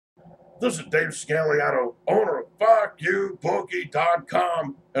This is Dave Scaliato, owner of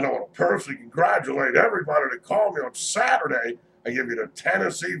FuckYouBookie.com, and I want to personally congratulate everybody that called me on Saturday and give you the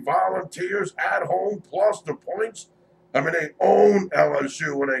Tennessee Volunteers at home plus the points. I mean, they own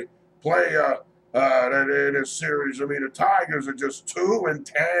LSU when they play in this series. I mean, the Tigers are just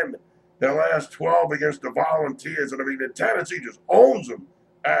 2-10 their last 12 against the Volunteers, and I mean, the Tennessee just owns them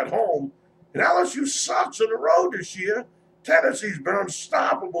at home. And LSU sucks on the road this year. Tennessee's been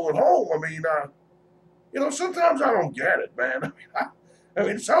unstoppable at home. I mean, sometimes I don't get it, man.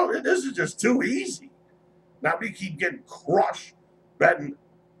 So this is just too easy. Now we keep getting crushed betting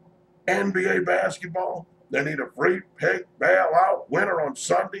NBA basketball. They need a free pick bailout winner on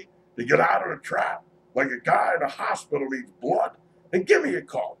Sunday to get out of the trap, like a guy in a hospital needs blood. And give me a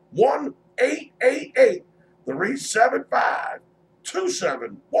call,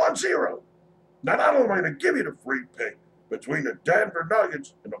 1-888-375-2710. Now, not only am I going to give you the free pick between the Denver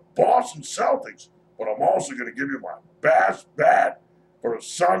Nuggets and the Boston Celtics, but I'm also going to give you my best bet for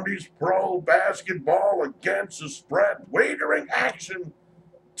Sunday's pro basketball against the spread wagering action.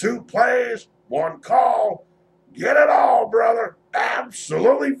 2 plays, 1 call. Get it all, brother.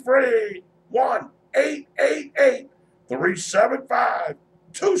 Absolutely free.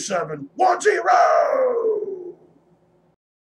 1-888-375-2710.